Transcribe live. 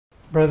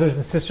Brothers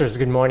and sisters,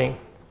 good morning.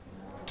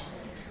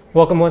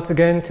 Welcome once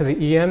again to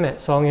the EM at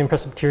Solian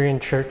Presbyterian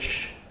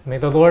Church. May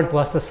the Lord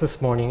bless us this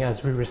morning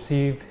as we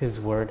receive His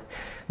Word.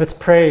 Let's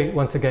pray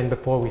once again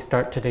before we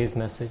start today's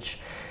message.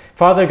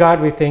 Father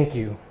God, we thank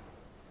you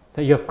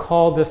that you have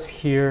called us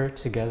here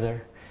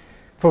together,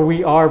 for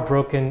we are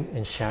broken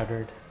and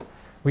shattered.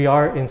 We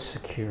are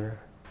insecure.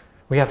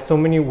 We have so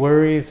many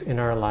worries in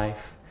our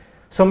life,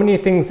 so many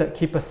things that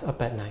keep us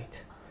up at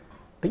night.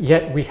 But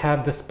yet we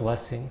have this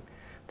blessing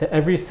that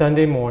every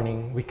Sunday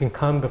morning we can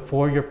come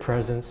before your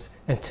presence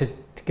and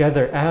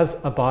together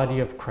as a body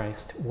of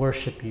Christ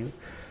worship you.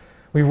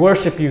 We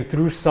worship you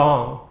through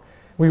song,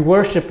 we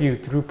worship you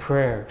through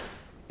prayer,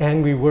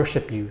 and we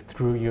worship you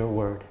through your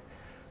word.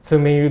 So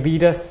may you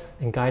lead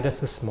us and guide us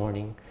this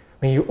morning.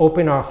 May you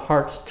open our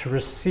hearts to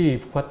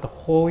receive what the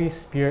Holy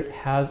Spirit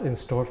has in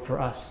store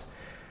for us,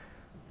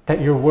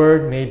 that your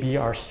word may be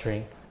our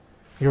strength,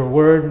 your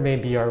word may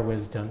be our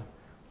wisdom,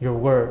 your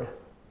word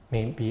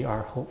may be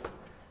our hope.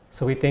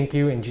 So we thank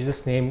you. In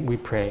Jesus' name we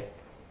pray.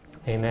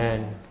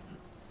 Amen.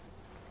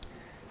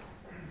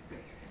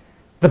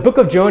 The book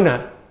of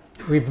Jonah,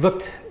 we've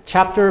looked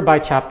chapter by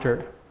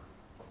chapter,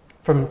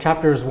 from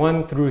chapters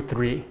 1 through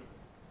 3.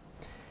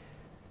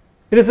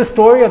 It is the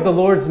story of the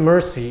Lord's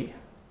mercy,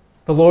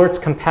 the Lord's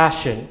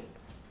compassion,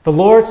 the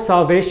Lord's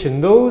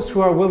salvation, those who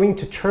are willing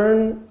to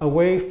turn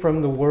away from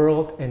the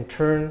world and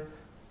turn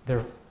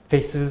their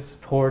faces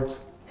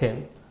towards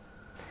Him.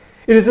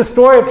 It is a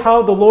story of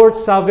how the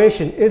Lord's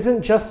salvation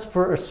isn't just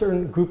for a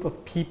certain group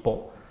of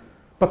people,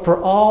 but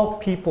for all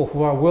people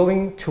who are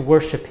willing to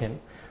worship Him,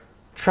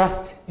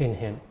 trust in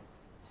Him,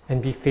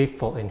 and be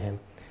faithful in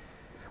Him.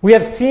 We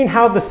have seen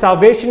how the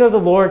salvation of the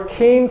Lord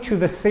came to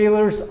the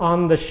sailors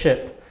on the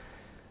ship,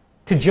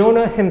 to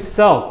Jonah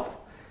himself,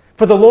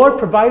 for the Lord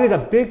provided a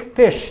big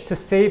fish to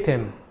save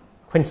him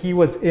when he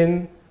was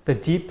in the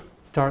deep,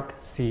 dark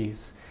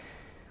seas.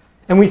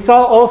 And we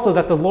saw also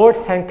that the Lord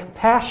had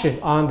compassion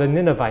on the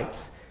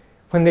Ninevites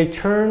when they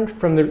turned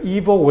from their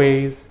evil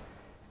ways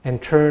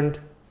and turned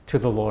to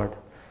the Lord.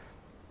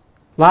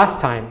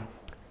 Last time,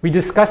 we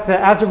discussed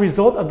that as a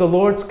result of the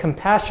Lord's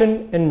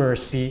compassion and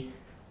mercy,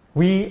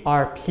 we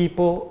are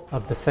people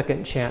of the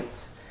second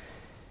chance.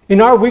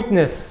 In our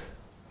weakness,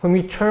 when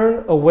we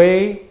turn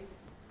away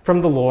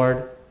from the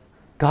Lord,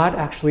 God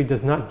actually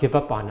does not give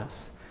up on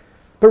us,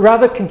 but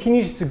rather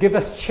continues to give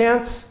us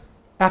chance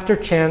after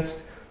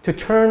chance to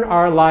turn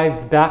our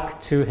lives back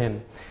to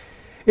Him.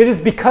 It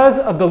is because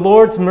of the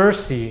Lord's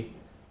mercy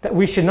that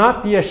we should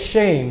not be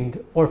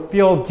ashamed or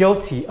feel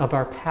guilty of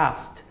our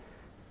past,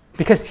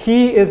 because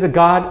He is a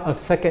God of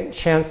second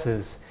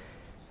chances,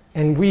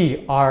 and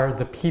we are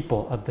the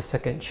people of the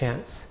second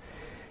chance.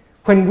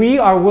 When we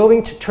are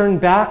willing to turn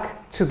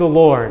back to the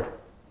Lord,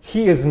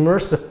 He is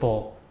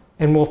merciful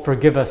and will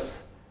forgive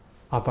us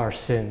of our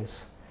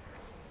sins.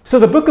 So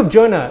the book of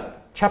Jonah,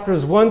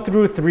 chapters 1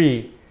 through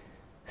 3,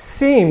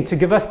 seem to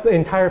give us the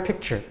entire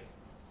picture.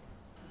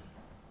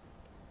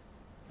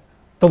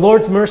 The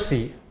Lord's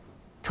mercy,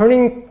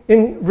 turning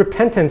in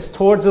repentance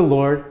towards the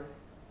Lord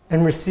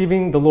and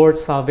receiving the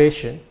Lord's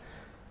salvation.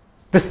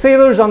 The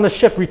sailors on the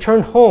ship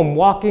returned home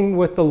walking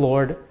with the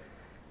Lord.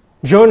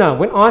 Jonah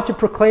went on to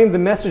proclaim the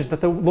message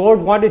that the Lord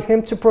wanted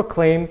him to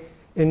proclaim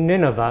in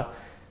Nineveh.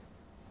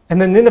 And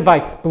the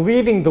Ninevites,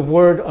 believing the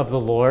word of the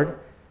Lord,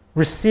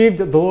 received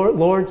the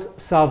Lord's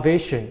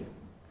salvation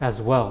as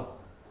well.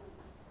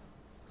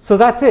 So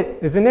that's it,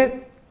 isn't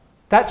it?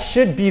 That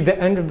should be the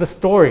end of the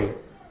story.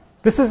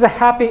 This is a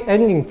happy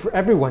ending for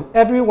everyone.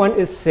 Everyone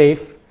is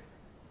safe.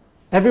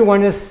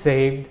 Everyone is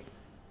saved.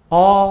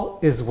 All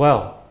is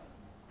well.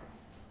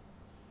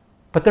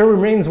 But there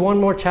remains one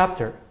more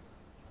chapter,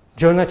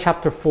 Jonah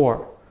chapter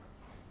 4.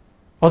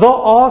 Although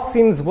all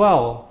seems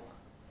well,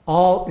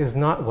 all is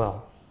not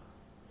well.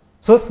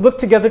 So let's look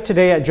together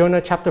today at Jonah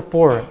chapter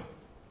 4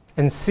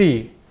 and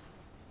see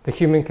the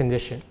human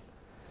condition.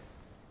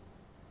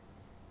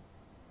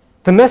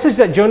 The message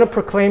that Jonah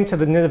proclaimed to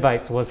the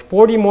Ninevites was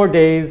 40 more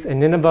days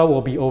and Nineveh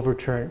will be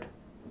overturned.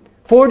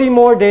 40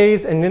 more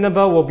days and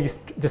Nineveh will be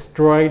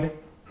destroyed.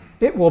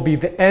 It will be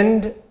the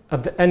end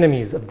of the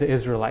enemies of the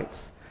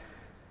Israelites.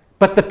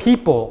 But the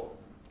people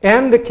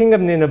and the king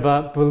of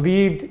Nineveh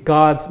believed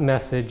God's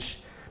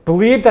message,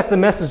 believed that the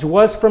message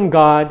was from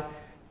God,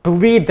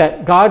 believed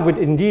that God would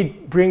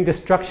indeed bring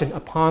destruction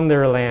upon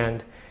their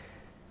land.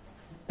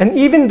 And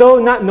even though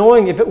not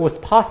knowing if it was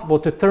possible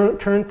to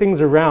turn things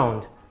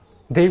around,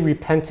 they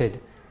repented.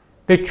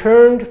 They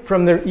turned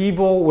from their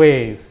evil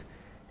ways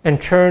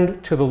and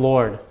turned to the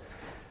Lord.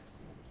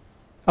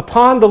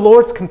 Upon the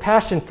Lord's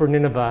compassion for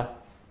Nineveh,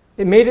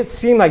 it made it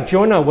seem like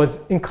Jonah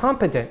was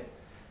incompetent,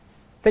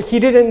 that he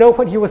didn't know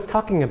what he was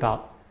talking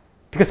about,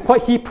 because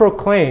what he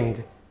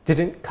proclaimed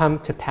didn't come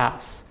to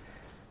pass.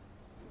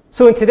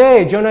 So in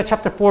today, Jonah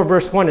chapter 4,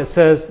 verse 1, it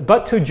says,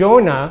 "But to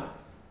Jonah,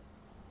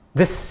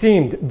 this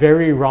seemed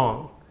very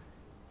wrong,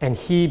 and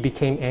he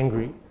became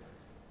angry."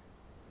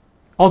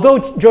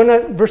 Although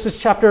Jonah verses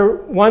chapter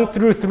 1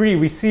 through 3,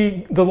 we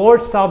see the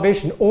Lord's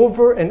salvation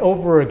over and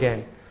over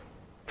again,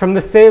 from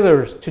the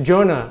sailors to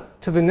Jonah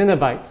to the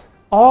Ninevites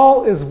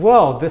all is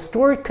well. The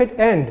story could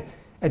end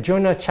at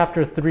Jonah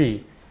chapter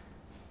 3.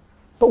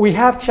 But we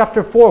have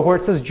chapter 4 where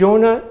it says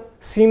Jonah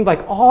seemed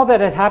like all that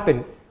had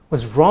happened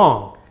was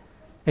wrong,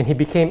 and he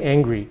became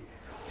angry.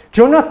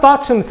 Jonah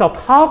thought to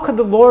himself, how could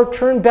the Lord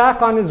turn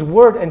back on his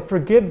word and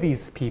forgive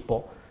these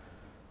people,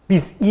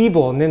 these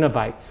evil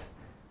Ninevites?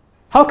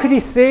 How could he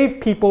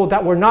save people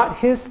that were not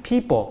his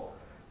people,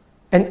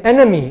 an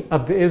enemy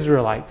of the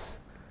Israelites?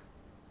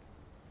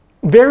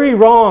 Very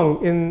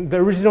wrong in the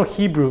original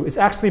Hebrew is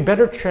actually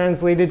better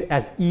translated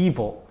as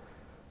evil.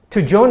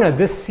 To Jonah,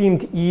 this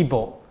seemed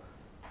evil,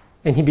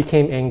 and he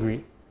became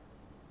angry.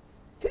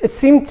 It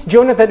seemed to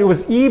Jonah that it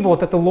was evil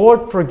that the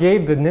Lord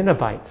forgave the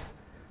Ninevites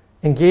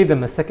and gave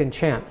them a second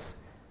chance.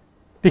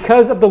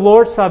 Because of the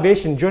Lord's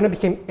salvation, Jonah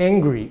became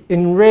angry,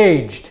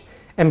 enraged,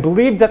 and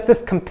believed that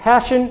this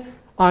compassion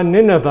on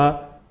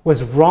Nineveh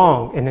was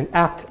wrong and an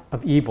act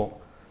of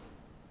evil.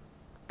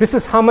 This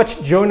is how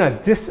much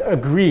Jonah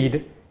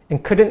disagreed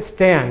and couldn't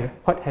stand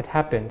what had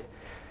happened.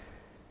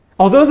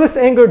 Although this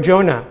angered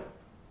Jonah,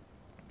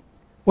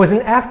 was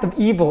an act of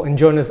evil in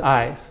Jonah's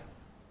eyes.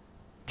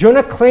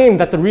 Jonah claimed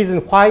that the reason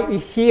why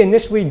he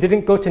initially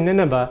didn't go to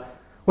Nineveh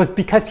was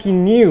because he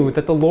knew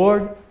that the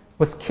Lord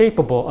was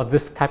capable of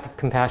this type of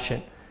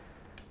compassion.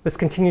 Let's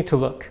continue to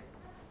look.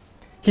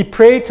 He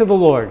prayed to the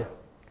Lord.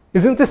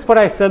 Isn't this what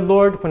I said,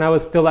 Lord, when I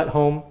was still at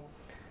home?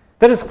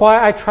 That is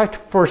why I tried to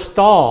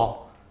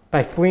forestall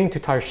by fleeing to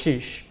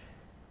Tarshish.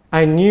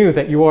 I knew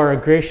that you are a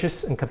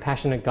gracious and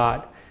compassionate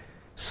God,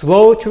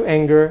 slow to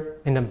anger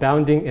and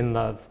abounding in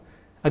love,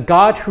 a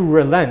God who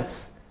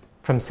relents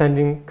from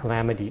sending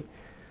calamity.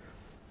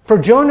 For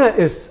Jonah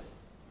is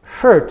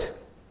hurt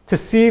to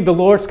see the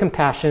Lord's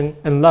compassion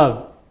and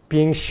love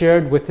being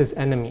shared with his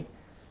enemy.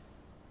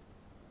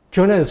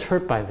 Jonah is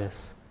hurt by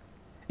this.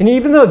 And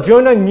even though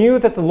Jonah knew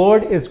that the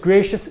Lord is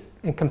gracious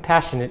and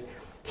compassionate,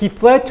 he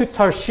fled to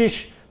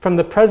Tarshish from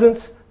the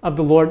presence of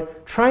the Lord,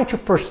 trying to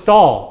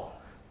forestall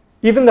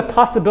even the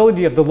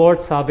possibility of the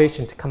Lord's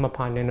salvation to come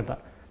upon Nineveh.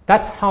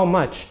 That's how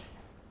much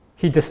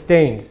he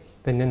disdained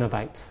the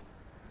Ninevites.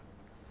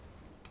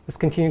 Let's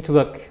continue to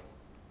look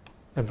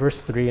at verse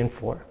 3 and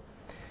 4.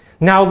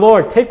 Now,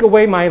 Lord, take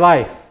away my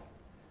life,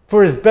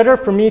 for it is better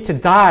for me to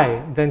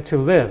die than to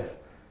live.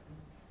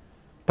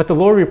 But the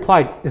Lord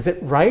replied, is it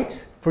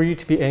right for you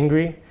to be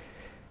angry?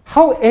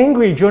 How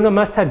angry Jonah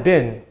must have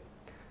been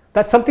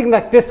that something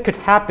like this could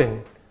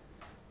happen.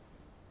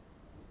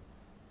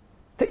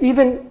 That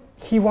even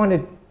he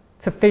wanted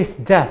to face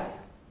death,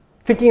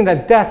 thinking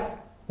that death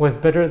was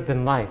better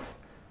than life.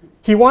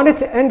 He wanted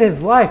to end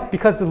his life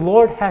because the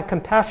Lord had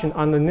compassion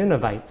on the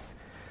Ninevites.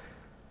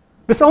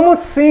 This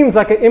almost seems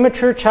like an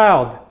immature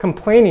child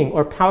complaining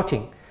or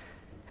pouting,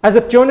 as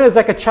if Jonah is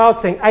like a child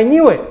saying, I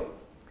knew it.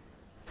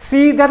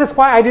 See, that is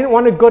why I didn't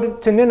want to go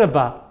to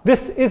Nineveh.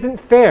 This isn't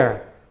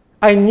fair.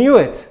 I knew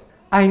it.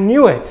 I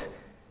knew it.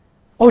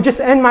 Oh, just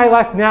end my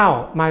life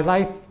now. My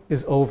life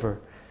is over.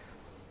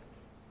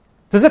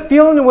 Does it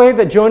feel in a way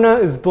that Jonah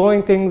is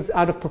blowing things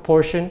out of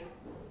proportion?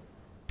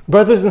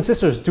 Brothers and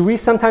sisters, do we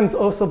sometimes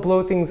also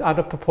blow things out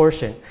of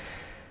proportion?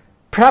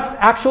 Perhaps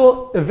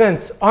actual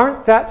events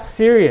aren't that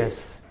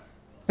serious.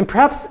 And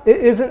perhaps it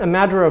isn't a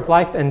matter of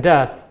life and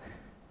death.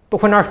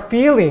 But when our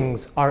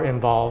feelings are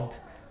involved,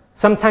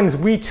 sometimes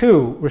we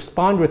too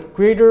respond with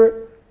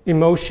greater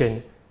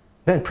emotion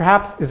than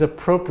perhaps is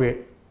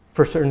appropriate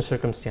for certain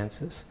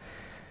circumstances.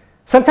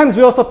 Sometimes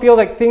we also feel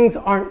like things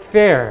aren't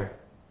fair.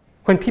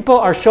 When people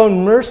are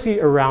shown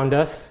mercy around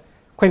us,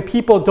 when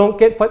people don't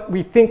get what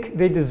we think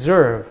they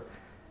deserve,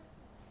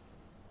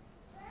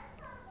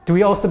 do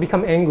we also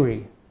become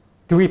angry?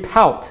 Do we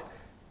pout?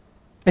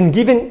 And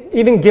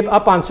even give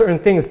up on certain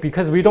things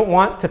because we don't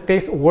want to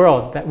face a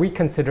world that we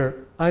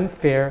consider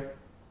unfair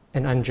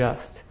and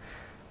unjust?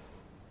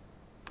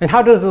 And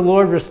how does the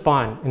Lord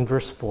respond in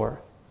verse 4?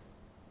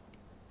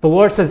 The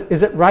Lord says,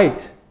 is it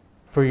right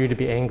for you to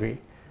be angry?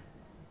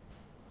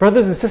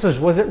 Brothers and sisters,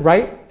 was it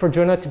right for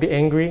Jonah to be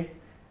angry?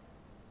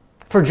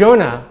 For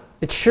Jonah,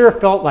 it sure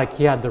felt like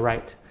he had the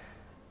right.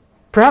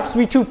 Perhaps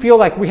we too feel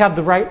like we have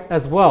the right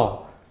as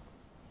well,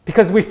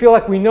 because we feel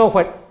like we know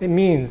what it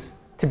means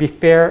to be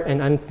fair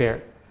and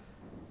unfair.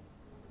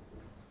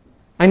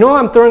 I know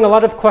I'm throwing a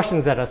lot of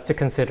questions at us to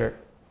consider,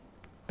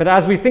 but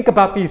as we think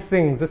about these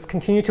things, let's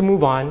continue to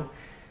move on.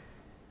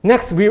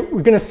 Next, we're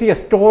going to see a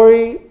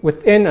story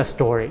within a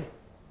story.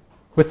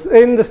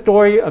 Within the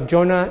story of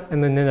Jonah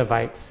and the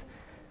Ninevites,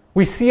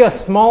 we see a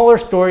smaller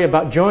story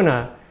about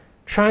Jonah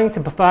trying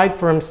to provide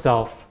for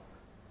himself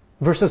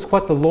versus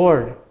what the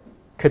Lord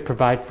could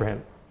provide for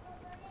him.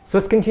 So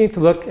let's continue to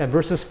look at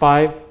verses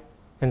 5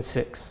 and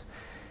 6.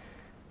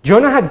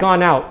 Jonah had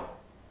gone out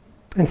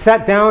and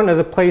sat down at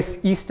a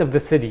place east of the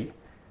city.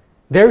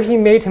 There he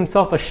made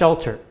himself a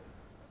shelter,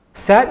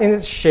 sat in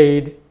its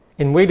shade,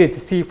 and waited to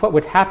see what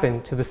would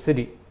happen to the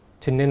city,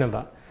 to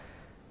Nineveh.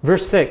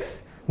 Verse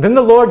 6, then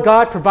the Lord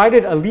God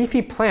provided a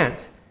leafy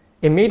plant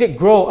and made it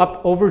grow up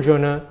over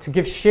Jonah to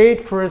give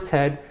shade for his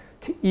head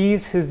to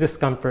ease his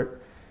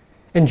discomfort.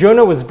 And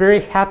Jonah was very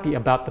happy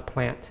about the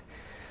plant.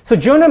 So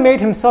Jonah made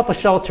himself a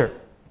shelter.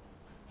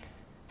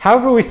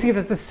 However, we see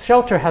that this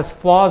shelter has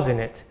flaws in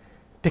it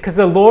because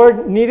the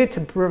Lord needed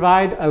to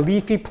provide a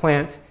leafy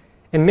plant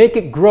and make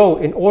it grow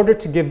in order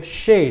to give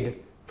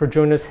shade for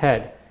Jonah's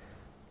head,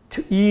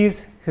 to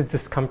ease his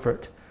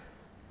discomfort.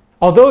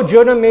 Although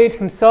Jonah made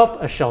himself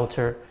a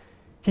shelter,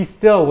 he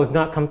still was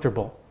not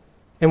comfortable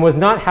and was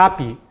not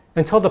happy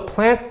until the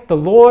plant the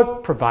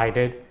Lord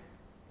provided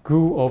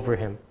grew over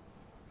him.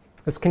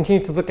 Let's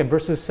continue to look at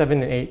verses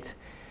 7 and 8.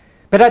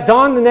 But at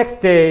dawn the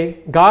next day,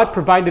 God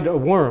provided a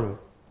worm,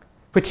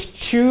 which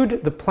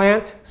chewed the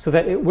plant so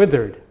that it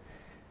withered.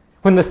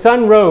 When the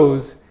sun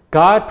rose,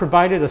 God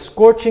provided a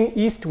scorching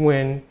east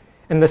wind,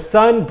 and the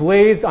sun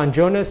blazed on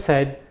Jonah's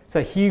head so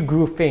that he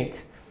grew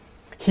faint.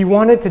 He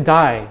wanted to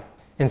die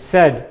and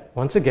said,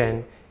 once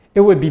again, "It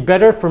would be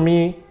better for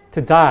me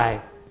to die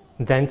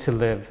than to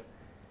live."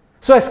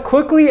 So as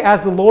quickly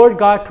as the Lord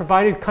God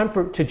provided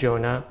comfort to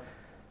Jonah,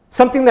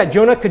 something that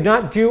Jonah could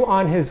not do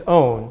on his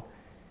own,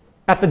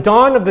 at the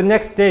dawn of the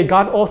next day,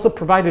 God also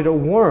provided a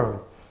worm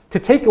to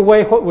take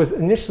away what was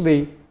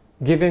initially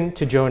given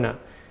to Jonah.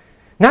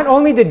 Not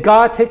only did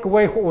God take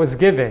away what was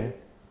given,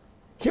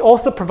 he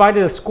also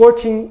provided a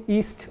scorching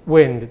east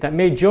wind that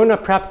made Jonah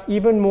perhaps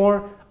even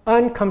more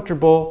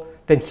uncomfortable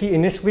than he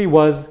initially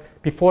was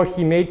before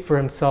he made for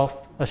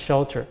himself a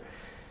shelter.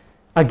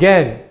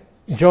 Again,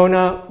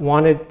 Jonah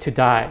wanted to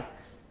die.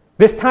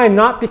 This time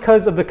not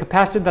because of the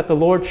compassion that the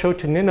Lord showed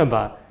to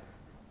Nineveh,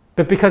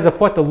 but because of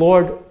what the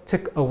Lord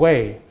took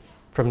away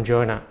from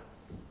Jonah.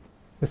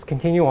 Let's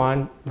continue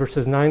on,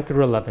 verses 9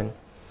 through 11.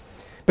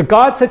 But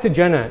God said to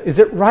Jonah, "Is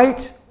it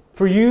right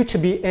for you to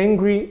be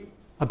angry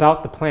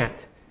about the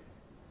plant?"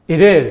 "It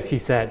is," he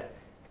said,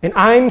 "and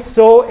I'm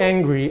so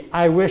angry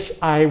I wish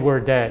I were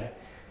dead."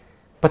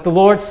 But the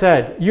Lord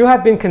said, "You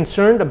have been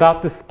concerned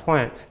about this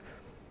plant,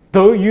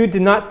 though you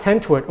did not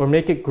tend to it or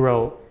make it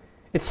grow.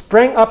 It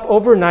sprang up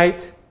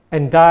overnight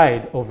and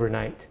died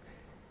overnight.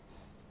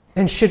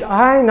 And should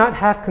I not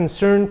have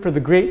concern for the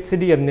great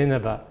city of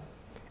Nineveh,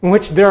 in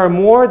which there are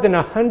more than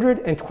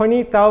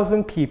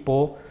 120,000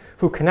 people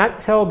who cannot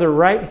tell their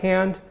right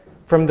hand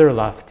from their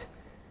left,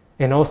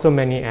 and also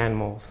many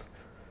animals?"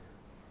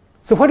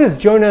 So what is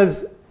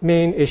Jonah's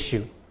main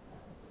issue?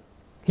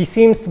 He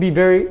seems to be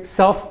very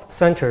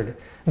self-centered,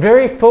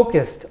 very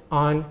focused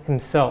on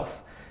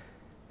himself,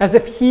 as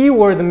if he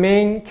were the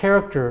main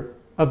character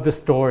of the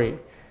story.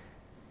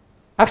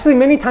 Actually,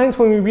 many times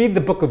when we read the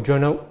book of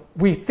Jonah,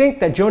 we think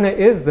that Jonah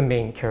is the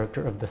main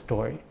character of the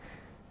story.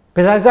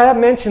 But as I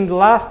mentioned the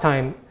last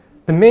time,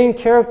 the main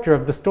character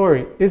of the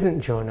story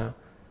isn't Jonah,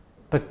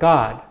 but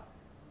God.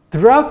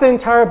 Throughout the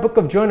entire book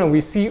of Jonah, we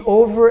see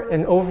over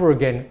and over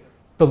again,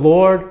 the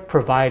Lord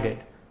provided.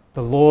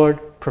 The Lord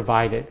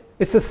provided.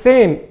 It's the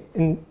same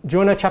in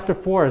Jonah chapter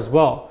 4 as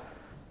well.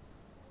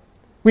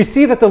 We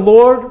see that the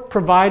Lord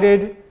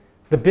provided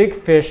the big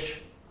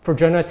fish for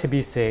Jonah to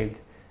be saved.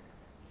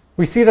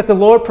 We see that the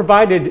Lord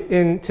provided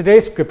in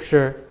today's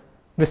scripture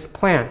this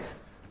plant.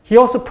 He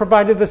also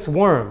provided this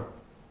worm.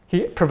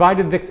 He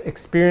provided this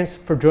experience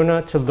for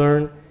Jonah to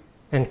learn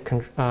and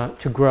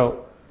to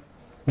grow.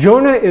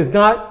 Jonah is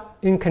not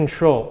in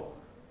control,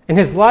 and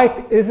his life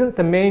isn't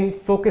the main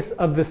focus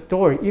of the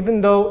story,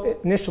 even though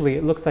initially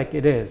it looks like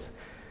it is.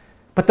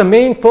 But the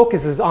main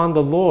focus is on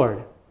the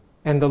Lord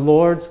and the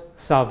Lord's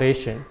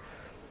salvation.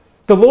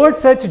 The Lord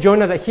said to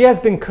Jonah that he has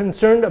been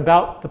concerned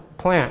about the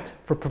plant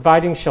for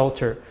providing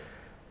shelter,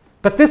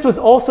 but this was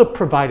also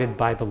provided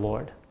by the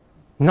Lord.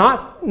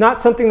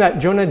 Not something that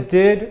Jonah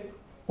did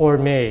or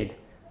made.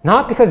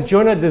 Not because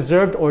Jonah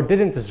deserved or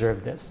didn't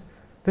deserve this.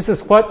 This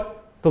is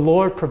what the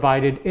Lord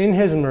provided in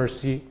his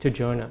mercy to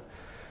Jonah.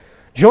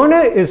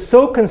 Jonah is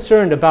so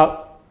concerned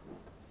about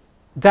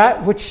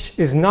that which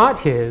is not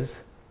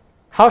his.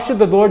 How should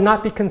the Lord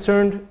not be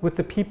concerned with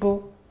the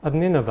people of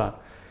Nineveh?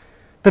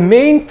 The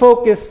main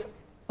focus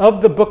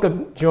of the book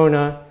of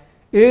Jonah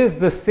is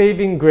the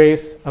saving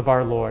grace of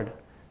our Lord.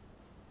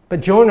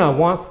 But Jonah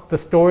wants the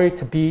story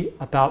to be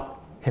about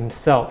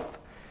himself.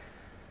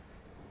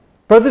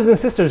 Brothers and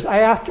sisters, I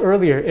asked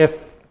earlier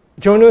if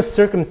Jonah's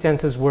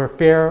circumstances were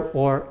fair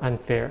or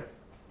unfair.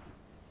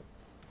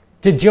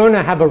 Did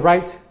Jonah have a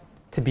right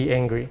to be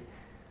angry?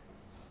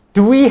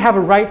 Do we have a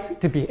right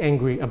to be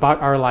angry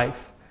about our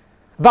life,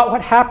 about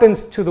what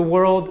happens to the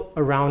world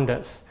around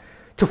us,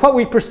 to what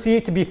we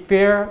perceive to be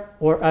fair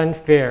or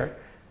unfair?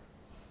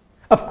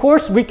 Of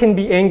course, we can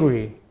be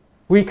angry.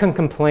 We can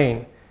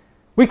complain.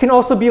 We can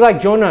also be like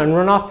Jonah and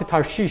run off to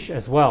Tarshish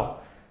as well.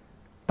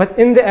 But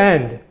in the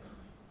end,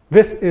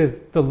 this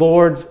is the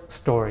Lord's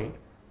story,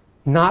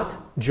 not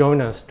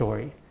Jonah's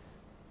story,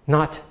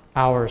 not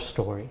our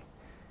story.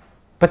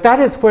 But that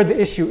is where the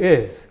issue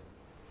is.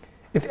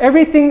 If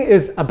everything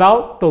is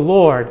about the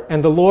Lord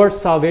and the Lord's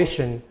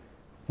salvation,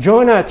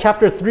 Jonah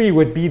chapter 3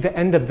 would be the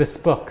end of this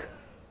book.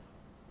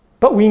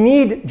 But we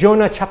need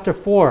Jonah chapter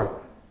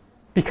 4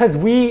 because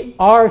we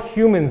are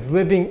humans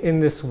living in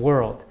this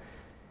world.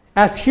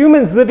 As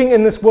humans living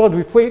in this world,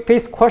 we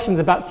face questions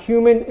about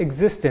human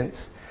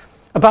existence,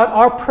 about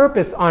our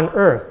purpose on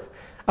earth,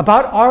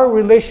 about our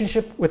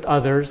relationship with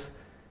others,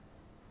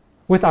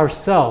 with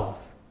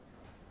ourselves,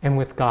 and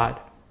with God.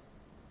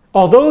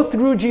 Although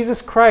through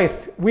Jesus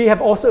Christ we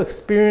have also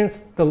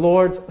experienced the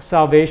Lord's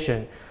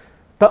salvation,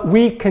 but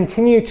we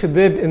continue to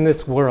live in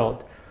this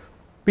world.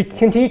 We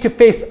continue to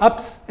face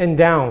ups and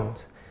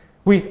downs.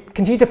 We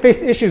continue to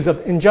face issues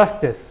of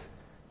injustice,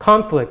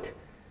 conflict.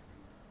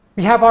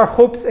 We have our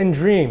hopes and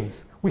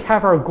dreams. We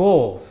have our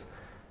goals.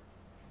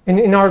 And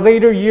in our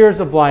later years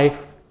of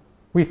life,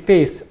 we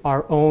face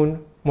our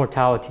own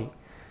mortality.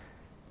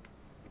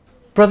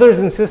 Brothers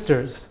and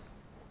sisters,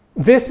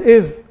 this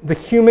is the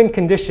human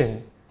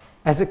condition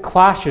as it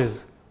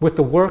clashes with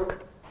the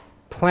work,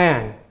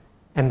 plan,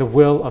 and the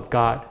will of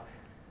God.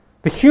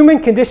 The human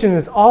condition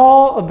is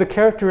all of the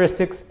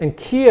characteristics and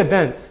key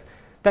events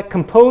that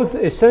compose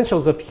the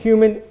essentials of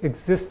human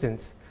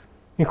existence,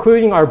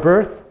 including our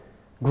birth,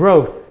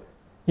 growth,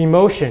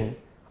 emotion,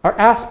 our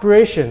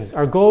aspirations,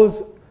 our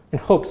goals and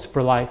hopes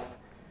for life,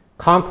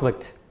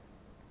 conflict,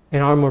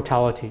 and our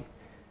mortality.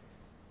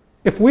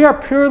 If we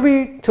are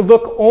purely to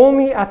look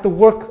only at the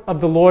work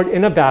of the Lord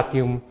in a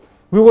vacuum,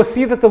 we will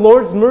see that the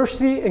Lord's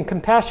mercy and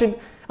compassion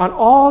on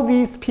all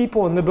these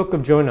people in the book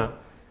of Jonah.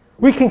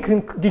 We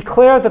can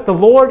declare that the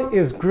Lord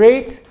is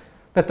great,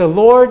 that the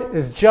Lord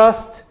is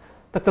just,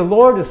 that the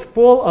Lord is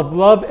full of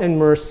love and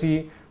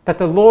mercy, that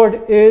the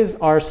Lord is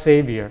our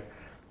Savior.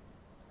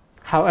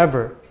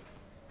 However,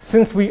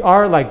 since we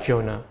are like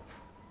Jonah,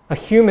 a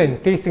human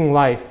facing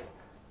life,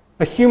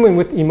 a human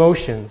with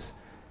emotions,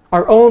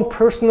 our own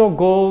personal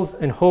goals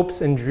and hopes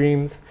and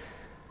dreams,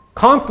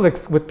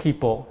 conflicts with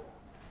people,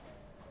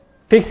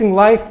 facing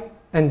life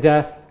and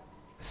death,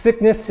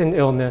 sickness and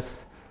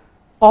illness,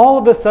 all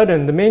of a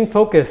sudden the main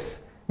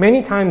focus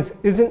many times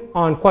isn't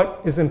on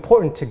what is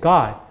important to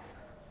God,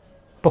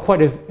 but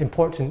what is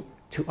important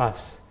to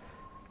us.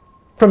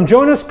 From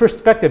Jonah's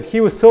perspective,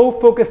 he was so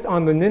focused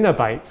on the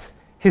Ninevites,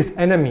 his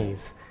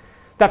enemies,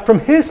 that from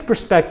his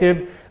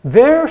perspective,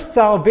 their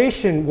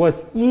salvation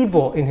was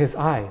evil in his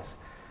eyes.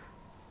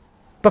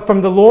 But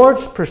from the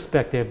Lord's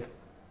perspective,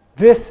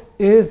 this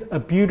is a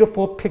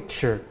beautiful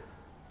picture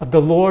of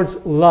the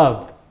Lord's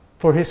love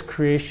for his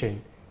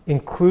creation,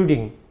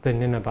 including the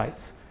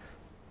Ninevites.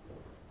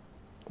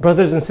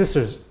 Brothers and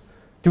sisters,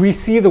 do we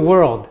see the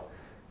world,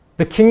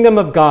 the kingdom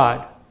of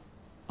God,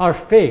 our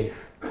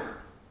faith,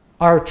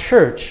 our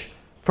church,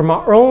 from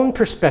our own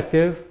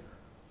perspective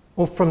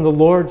or from the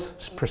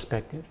Lord's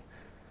perspective?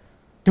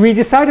 Do we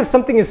decide if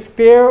something is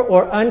fair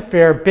or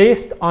unfair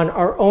based on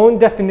our own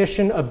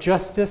definition of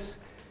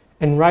justice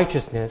and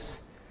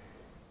righteousness,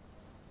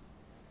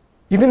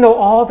 even though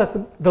all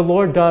that the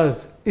Lord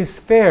does is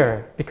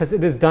fair because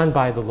it is done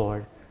by the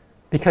Lord,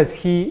 because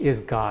he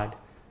is God,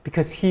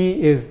 because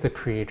he is the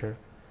creator.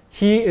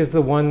 He is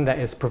the one that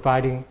is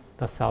providing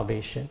the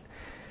salvation.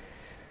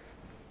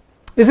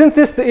 Isn't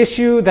this the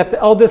issue that the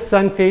eldest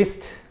son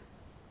faced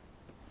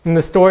in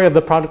the story of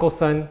the prodigal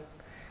son?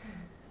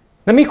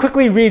 Let me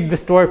quickly read the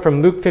story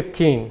from Luke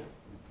 15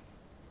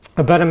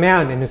 about a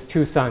man and his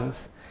two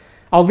sons.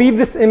 I'll leave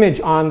this image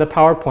on the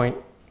PowerPoint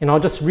and I'll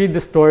just read the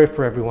story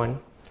for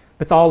everyone.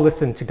 Let's all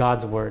listen to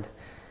God's word.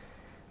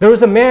 There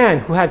was a man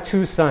who had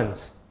two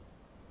sons.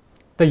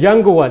 The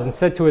younger one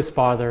said to his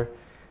father,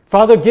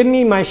 "Father, give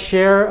me my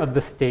share of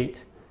the estate."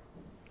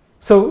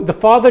 So the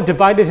father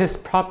divided his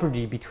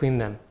property between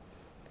them.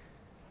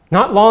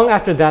 Not long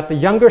after that, the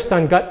younger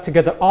son got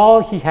together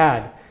all he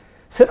had,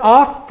 set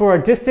off for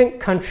a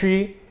distant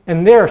country,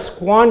 and there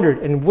squandered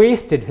and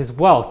wasted his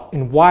wealth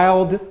in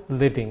wild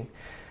living.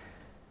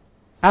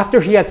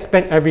 After he had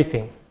spent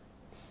everything,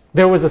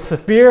 there was a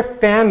severe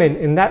famine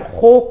in that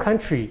whole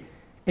country,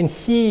 and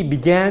he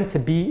began to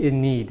be in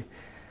need.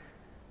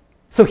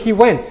 So he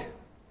went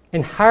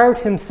and hired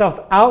himself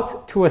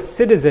out to a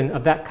citizen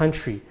of that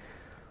country,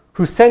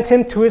 who sent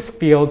him to his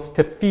fields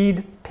to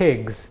feed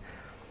pigs.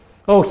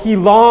 Oh, he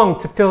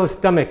longed to fill his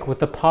stomach with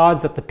the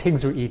pods that the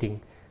pigs were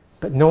eating,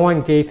 but no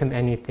one gave him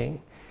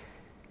anything.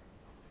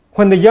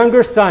 When the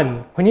younger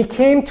son, when he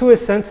came to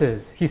his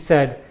senses, he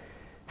said,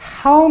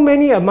 "How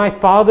many of my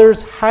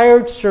father's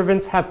hired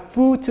servants have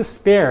food to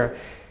spare,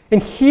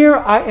 and here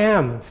I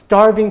am,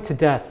 starving to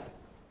death?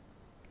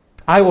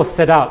 I will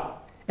set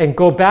out and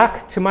go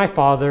back to my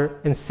father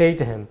and say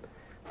to him,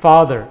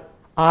 'Father,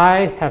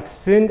 I have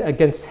sinned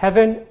against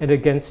heaven and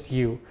against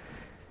you.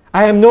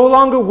 I am no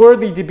longer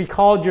worthy to be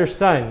called your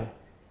son.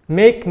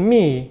 Make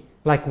me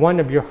like one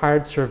of your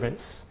hired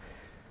servants.'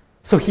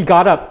 So he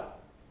got up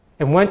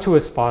and went to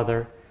his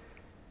father.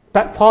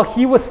 But while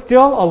he was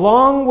still a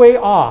long way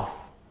off,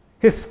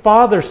 his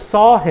father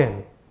saw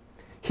him.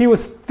 He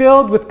was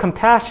filled with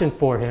compassion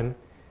for him.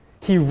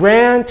 He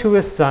ran to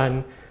his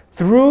son,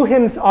 threw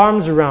his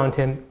arms around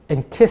him,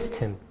 and kissed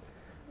him.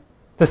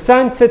 The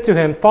son said to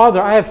him,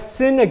 'Father, I have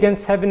sinned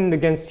against heaven and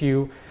against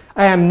you.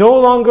 I am no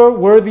longer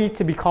worthy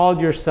to be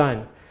called your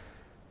son.'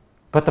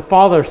 But the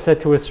father said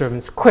to his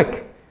servants,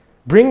 'Quick,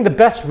 bring the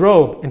best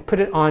robe and put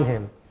it on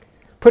him.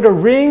 Put a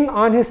ring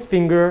on his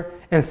finger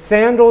and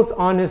sandals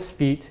on his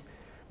feet.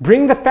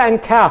 Bring the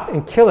fattened calf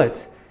and kill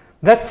it.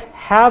 Let's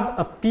have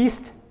a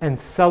feast and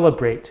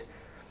celebrate.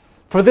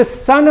 For this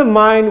son of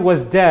mine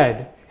was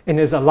dead and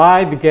is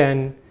alive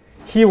again.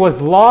 he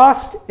was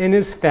lost and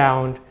is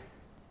found,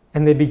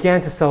 and they began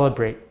to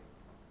celebrate.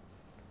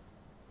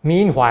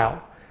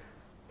 Meanwhile,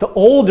 the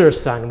older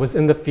son was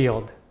in the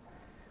field.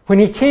 When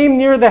he came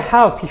near the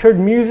house, he heard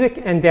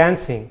music and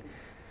dancing.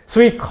 So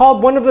he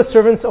called one of the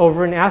servants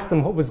over and asked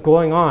them what was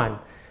going on.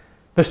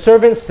 The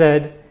servant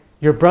said,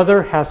 "Your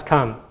brother has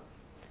come,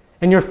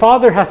 and your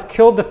father has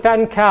killed the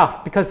fattened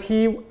calf because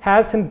he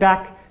has him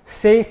back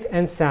safe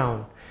and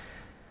sound."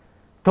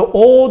 The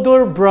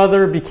older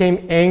brother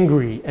became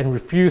angry and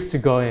refused to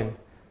go in.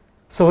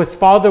 So his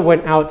father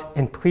went out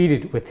and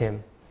pleaded with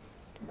him.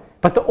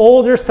 But the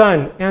older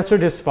son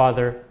answered his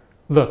father,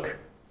 "Look,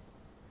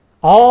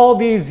 all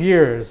these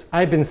years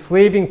I've been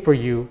slaving for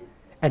you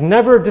and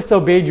never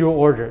disobeyed your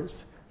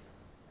orders.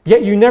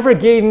 Yet you never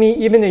gave me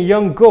even a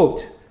young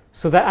goat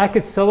so that I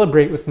could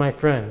celebrate with my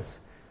friends.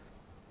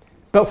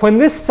 But when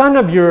this son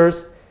of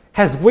yours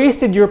has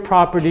wasted your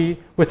property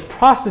with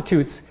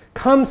prostitutes,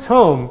 comes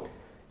home,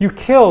 you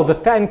kill the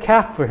fattened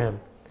calf for him."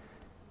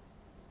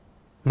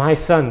 "My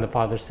son," the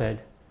father said,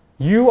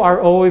 "you are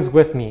always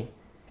with me,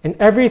 and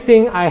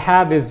everything I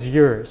have is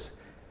yours.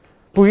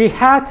 But we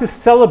had to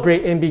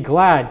celebrate and be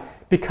glad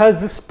because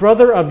this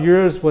brother of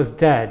yours was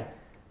dead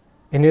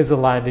and is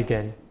alive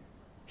again.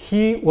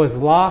 He was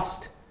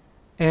lost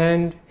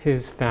and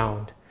is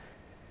found."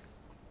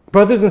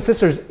 Brothers and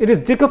sisters, it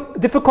is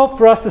difficult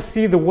for us to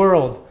see the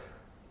world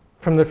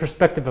from the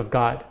perspective of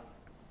God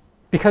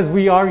because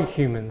we are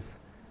humans,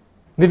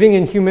 living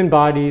in human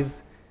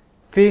bodies,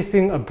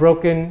 facing a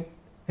broken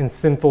and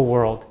sinful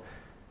world,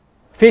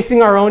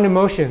 facing our own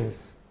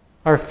emotions,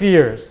 our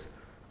fears,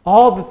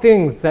 all the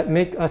things that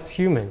make us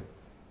human.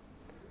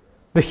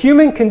 The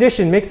human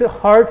condition makes it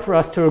hard for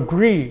us to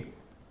agree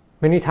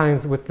many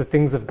times with the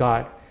things of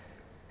God,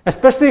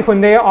 especially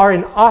when they are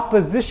in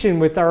opposition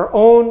with our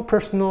own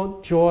personal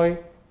joy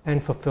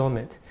and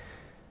fulfillment.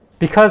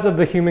 Because of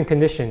the human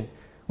condition,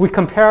 we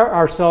compare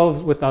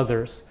ourselves with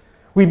others.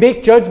 We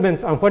make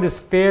judgments on what is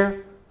fair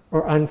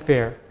or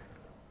unfair.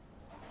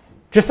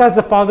 Just as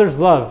the father's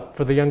love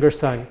for the younger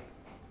son,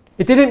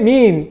 it didn't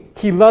mean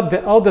he loved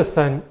the eldest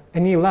son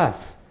any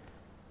less.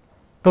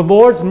 The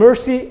Lord's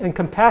mercy and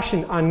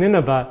compassion on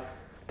Nineveh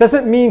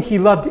doesn't mean he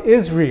loved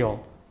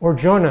Israel or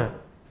Jonah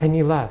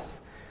any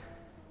less.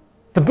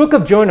 The book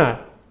of Jonah,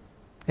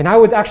 and I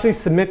would actually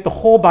submit the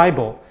whole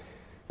Bible,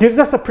 gives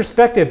us a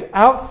perspective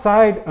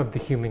outside of the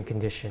human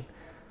condition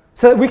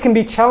so that we can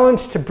be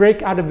challenged to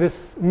break out of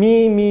this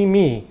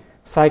me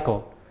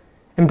cycle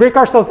and break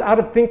ourselves out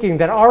of thinking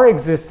that our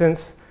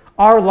existence,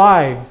 our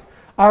lives,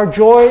 our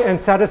joy and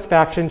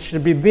satisfaction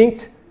should be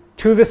linked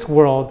to this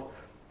world,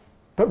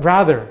 but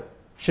rather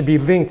should be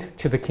linked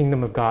to the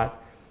kingdom of God.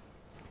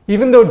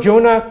 Even though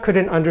Jonah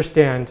couldn't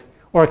understand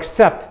or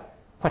accept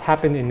what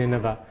happened in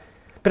Nineveh,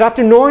 but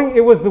after knowing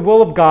it was the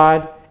will of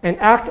God, an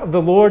act of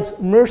the Lord's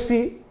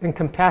mercy and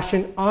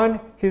compassion on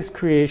his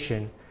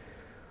creation,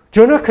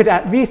 Jonah could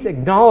at least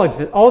acknowledge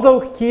that although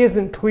he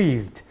isn't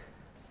pleased,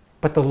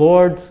 but the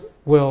Lord's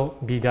will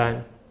be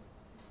done.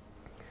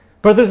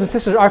 Brothers and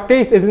sisters, our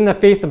faith isn't a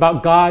faith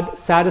about God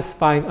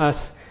satisfying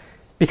us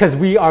because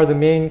we are the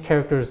main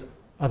characters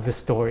of the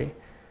story,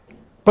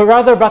 but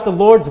rather about the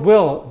Lord's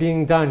will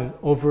being done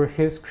over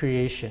his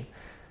creation.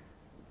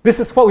 This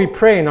is what we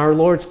pray in our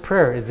Lord's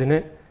Prayer, isn't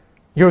it?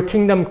 Your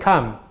kingdom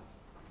come,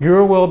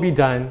 your will be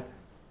done.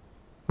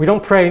 We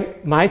don't pray,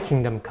 my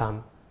kingdom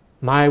come,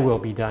 my will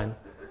be done.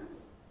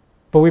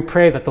 But we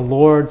pray that the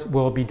Lord's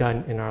will be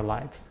done in our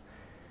lives.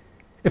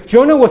 If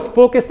Jonah was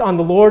focused on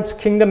the Lord's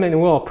kingdom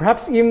and will,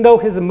 perhaps even though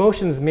his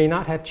emotions may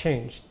not have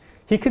changed,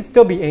 he could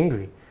still be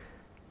angry.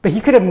 But he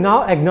could have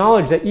not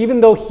acknowledged that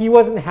even though he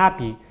wasn't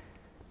happy,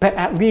 but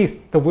at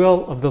least the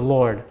will of the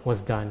Lord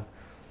was done.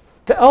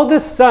 The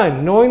eldest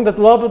son, knowing the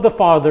love of the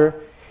father,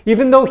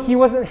 even though he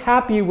wasn't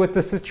happy with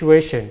the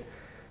situation,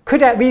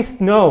 could at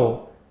least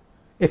know,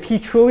 if he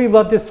truly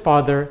loved his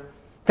father,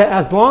 that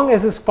as long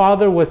as his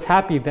father was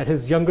happy that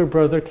his younger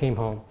brother came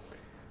home,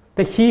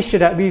 that he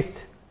should at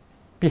least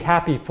be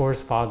happy for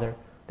his father,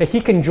 that he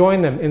can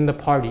join them in the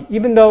party,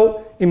 even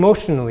though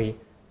emotionally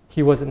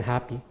he wasn't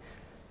happy.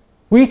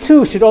 We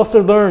too should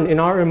also learn in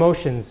our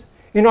emotions,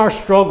 in our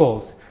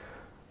struggles,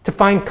 to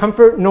find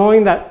comfort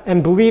knowing that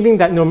and believing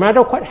that no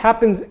matter what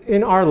happens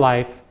in our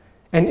life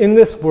and in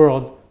this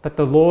world, that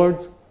the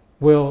Lord's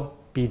will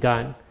be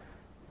done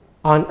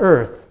on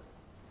earth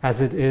as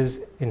it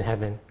is in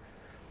heaven.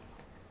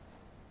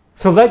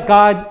 So let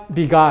God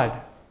be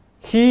God.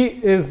 He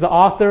is the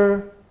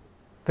author,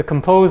 the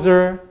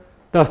composer,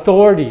 the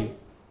authority.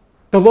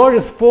 The Lord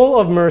is full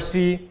of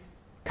mercy,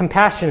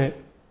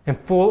 compassionate, and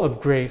full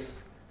of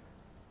grace.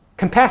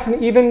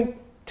 Compassionate even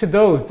to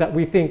those that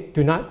we think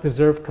do not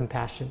deserve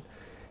compassion.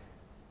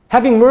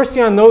 Having mercy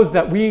on those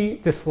that we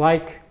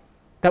dislike,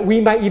 that we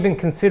might even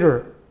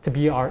consider to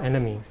be our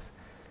enemies.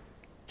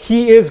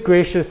 He is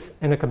gracious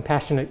and a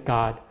compassionate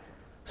God,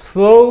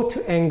 slow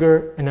to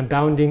anger and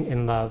abounding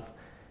in love,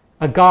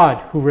 a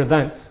God who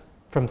relents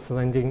from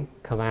sending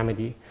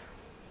calamity.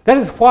 That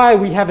is why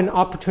we have an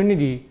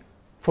opportunity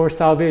for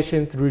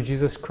salvation through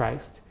Jesus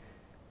Christ.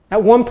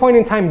 At one point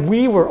in time,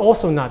 we were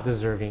also not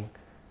deserving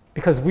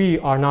because we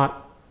are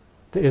not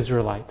the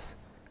Israelites.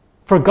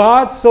 For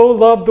God so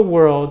loved the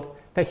world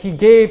that he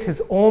gave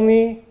his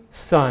only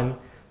Son,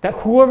 that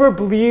whoever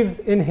believes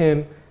in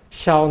him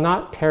shall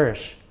not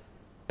perish,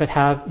 but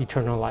have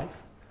eternal life.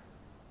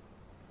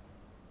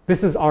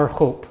 This is our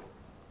hope.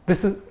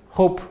 This is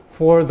hope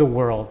for the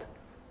world.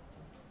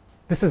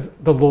 This is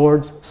the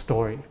Lord's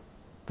story,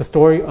 the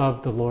story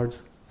of the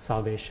Lord's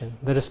salvation.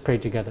 Let us pray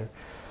together.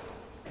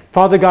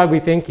 Father God, we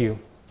thank you.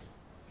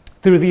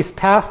 Through these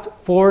past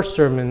 4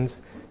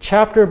 sermons,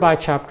 chapter by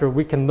chapter,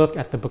 we can look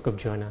at the book of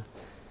Jonah.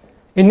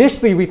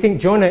 Initially, we think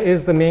Jonah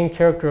is the main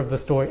character of the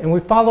story, and we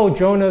follow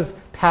Jonah's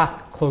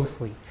path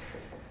closely.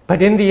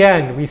 But in the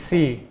end, we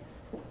see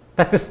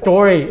that the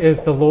story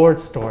is the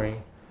Lord's story,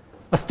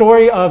 a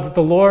story of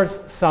the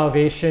Lord's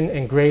salvation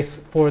and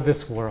grace for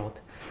this world.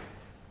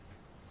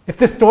 If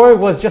the story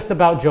was just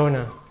about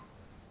Jonah,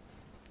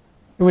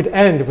 it would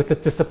end with a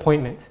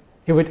disappointment.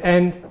 It would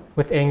end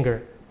with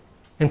anger.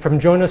 And from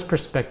Jonah's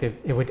perspective,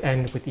 it would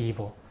end with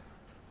evil.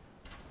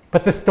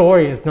 But the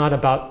story is not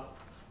about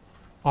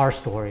our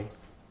story,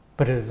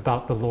 but it is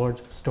about the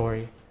Lord's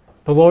story,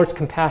 the Lord's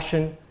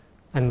compassion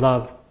and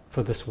love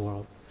for this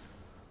world.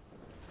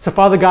 So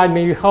Father God,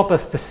 may you help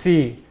us to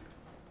see,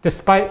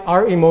 despite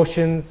our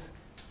emotions,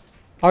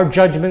 our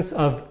judgments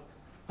of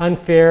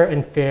unfair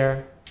and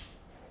fair,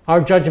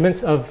 our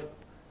judgments of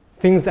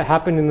things that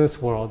happen in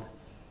this world,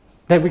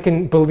 that we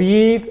can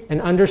believe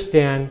and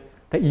understand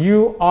that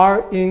you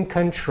are in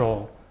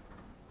control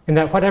and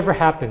that whatever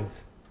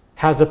happens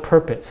has a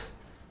purpose.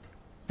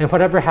 And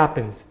whatever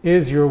happens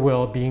is your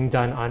will being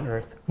done on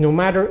earth, no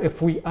matter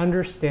if we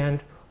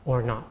understand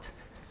or not.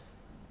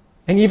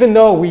 And even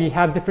though we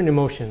have different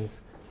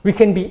emotions, we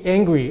can be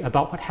angry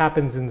about what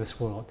happens in this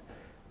world.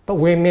 But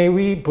may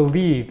we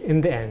believe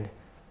in the end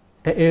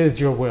that it is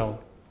your will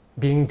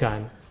being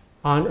done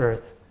on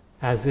earth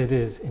as it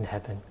is in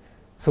heaven.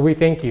 So we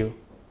thank you.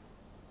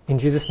 In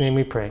Jesus' name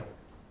we pray.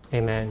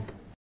 Amen.